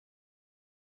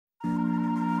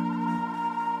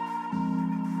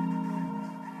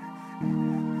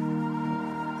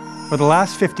For the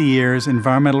last 50 years,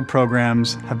 environmental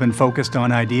programs have been focused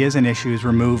on ideas and issues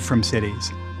removed from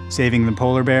cities, saving the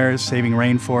polar bears, saving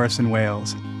rainforests and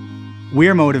whales.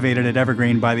 We're motivated at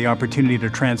Evergreen by the opportunity to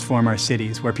transform our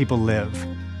cities where people live,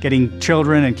 getting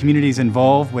children and communities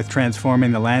involved with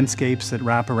transforming the landscapes that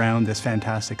wrap around this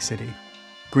fantastic city.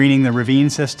 Greening the ravine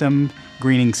system,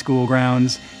 greening school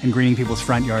grounds, and greening people's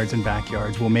front yards and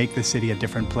backyards will make the city a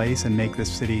different place and make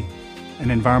this city an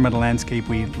environmental landscape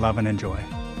we love and enjoy.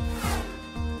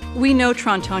 We know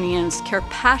Torontonians care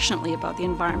passionately about the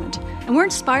environment, and we're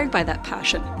inspired by that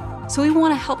passion. So we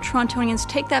want to help Torontonians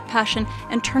take that passion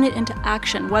and turn it into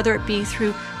action, whether it be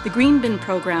through the Green Bin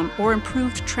program or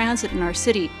improved transit in our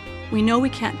city. We know we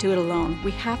can't do it alone.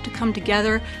 We have to come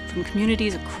together from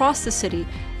communities across the city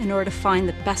in order to find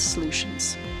the best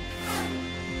solutions.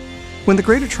 When the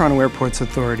Greater Toronto Airports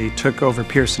Authority took over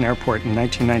Pearson Airport in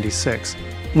 1996,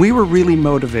 we were really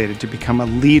motivated to become a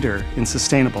leader in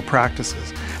sustainable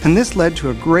practices. And this led to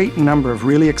a great number of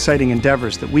really exciting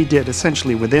endeavors that we did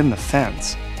essentially within the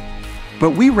fence.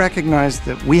 But we recognized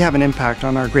that we have an impact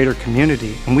on our greater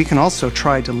community, and we can also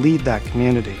try to lead that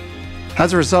community.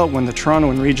 As a result, when the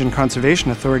Toronto and Region Conservation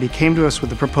Authority came to us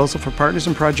with a proposal for Partners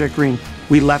in Project Green,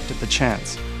 we leapt at the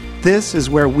chance. This is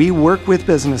where we work with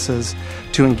businesses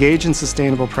to engage in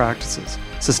sustainable practices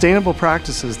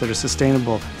that are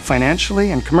sustainable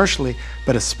financially and commercially,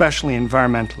 but especially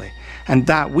environmentally. And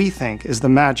that, we think, is the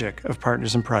magic of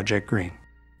Partners in Project Green.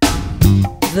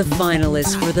 The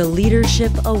finalists for the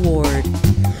Leadership Award.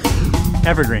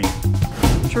 Evergreen.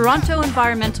 Toronto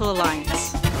Environmental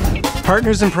Alliance.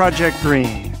 Partners in Project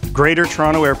Green, Greater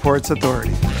Toronto Airports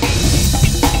Authority.